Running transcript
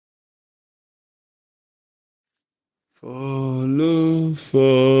Follow,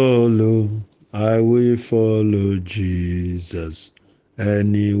 follow, I will follow Jesus.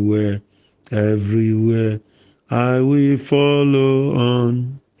 Anywhere, everywhere, I will follow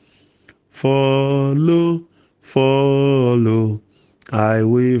on. Follow, follow, I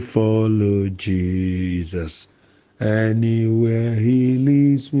will follow Jesus. Anywhere he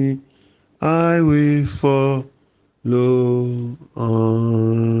leads me, I will follow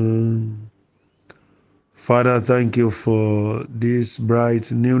on. Father, thank you for this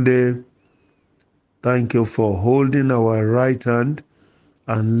bright new day. Thank you for holding our right hand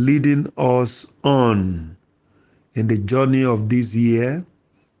and leading us on in the journey of this year,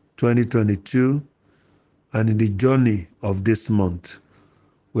 2022, and in the journey of this month.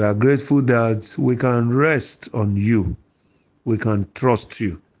 We are grateful that we can rest on you. We can trust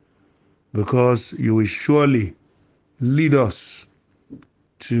you because you will surely lead us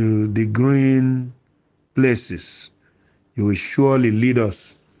to the green places. You will surely lead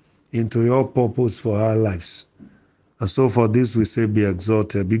us into your purpose for our lives. And so for this we say, be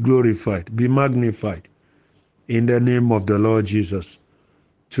exalted, be glorified, be magnified in the name of the Lord Jesus.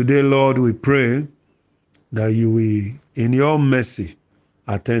 Today, Lord, we pray that you will, in your mercy,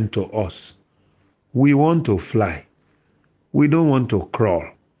 attend to us. We want to fly. We don't want to crawl.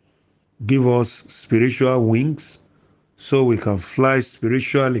 Give us spiritual wings so we can fly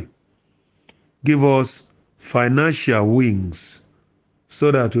spiritually. Give us financial wings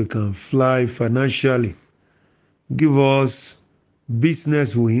so that we can fly financially. Give us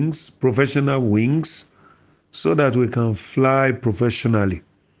business wings, professional wings, so that we can fly professionally.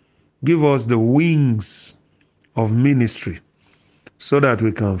 Give us the wings of ministry so that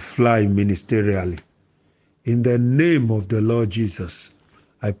we can fly ministerially. In the name of the Lord Jesus,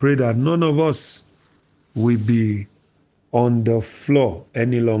 I pray that none of us will be on the floor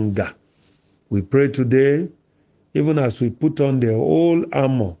any longer. We pray today, even as we put on the whole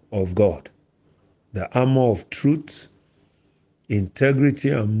armor of God, the armor of truth,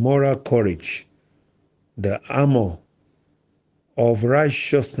 integrity, and moral courage, the armor of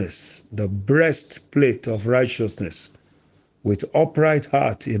righteousness, the breastplate of righteousness, with upright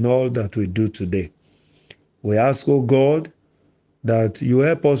heart in all that we do today. We ask, O God, that you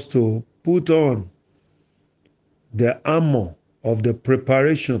help us to put on the armor of the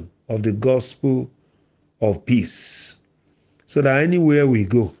preparation of the gospel of peace, so that anywhere we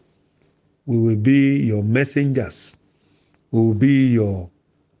go, we will be your messengers, we will be your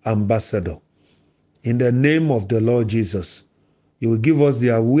ambassador. In the name of the Lord Jesus, you will give us the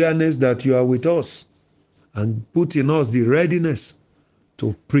awareness that you are with us and put in us the readiness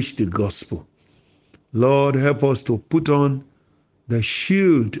to preach the gospel. Lord, help us to put on the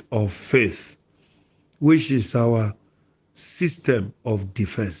shield of faith, which is our system of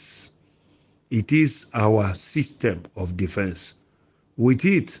defense. It is our system of defense. With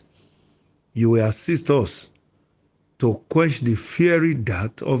it, you will assist us to quench the fiery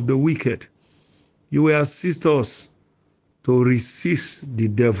dart of the wicked. You will assist us to resist the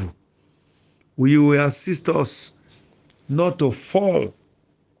devil. You will assist us not to fall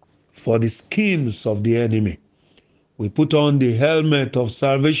for the schemes of the enemy. We put on the helmet of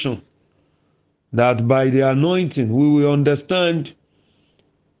salvation, that by the anointing we will understand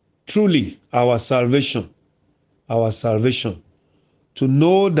truly our salvation, to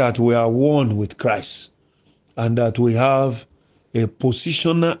know that we are one with Christ and that we have a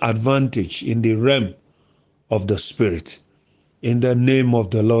positional advantage in the realm of the Spirit. In the name of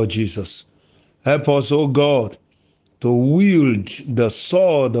the Lord Jesus, help us, O God, to wield the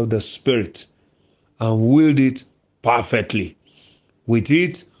sword of the Spirit and wield it perfectly. With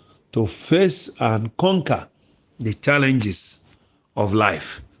it, to face and conquer the challenges of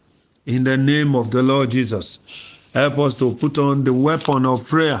life. In the name of the Lord Jesus, help us to put on the weapon of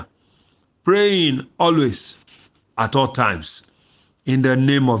prayer, praying always at all times. In the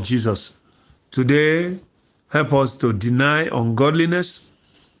name of Jesus. Today, help us to deny ungodliness.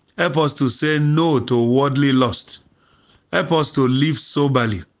 Help us to say no to worldly lust. Help us to live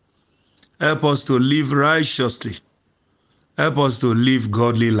soberly. Help us to live righteously. Help us to live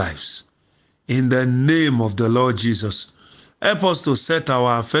godly lives. In the name of the Lord Jesus, help us to set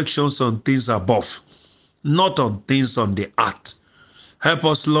our affections on things above, not on things on the earth. Help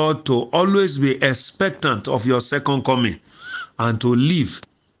us, Lord, to always be expectant of your second coming and to live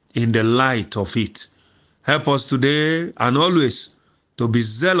in the light of it. Help us today and always to be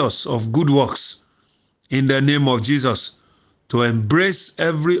zealous of good works. In the name of Jesus, to embrace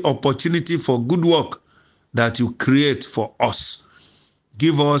every opportunity for good work that you create for us.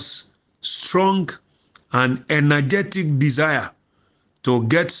 Give us strong and energetic desire to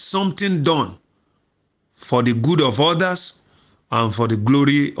get something done for the good of others and for the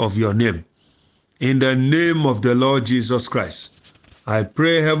glory of your name. In the name of the Lord Jesus Christ, I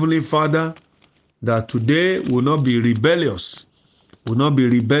pray, Heavenly Father, that today will not be rebellious,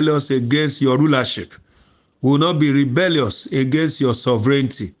 against your rulership, will not be rebellious against your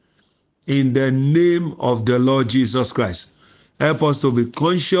sovereignty. In the name of the Lord Jesus Christ, help us to be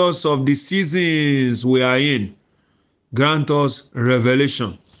conscious of the seasons we are in. Grant us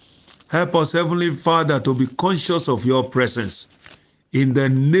revelation. Help us, Heavenly Father, to be conscious of your presence. In the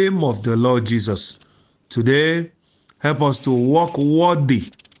name of the Lord Jesus, today, help us to walk worthy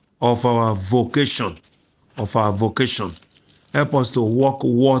of our vocation. Help us to walk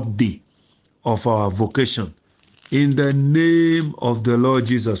worthy of our vocation. In the name of the Lord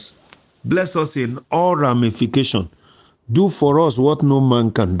Jesus, bless us in all ramifications. Do for us what no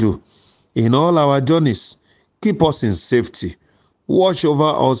man can do. In all our journeys, keep us in safety. Watch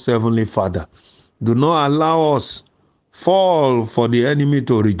over us, Heavenly Father. Do not allow us fall for the enemy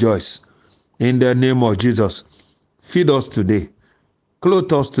to rejoice. In the name of Jesus, feed us today.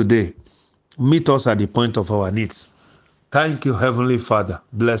 Clothe us today. Meet us at the point of our needs. Thank you, Heavenly Father.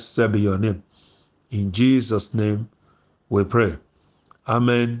 Blessed be your name. In Jesus' name we pray.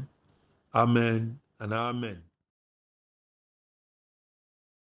 Amen, amen, and amen.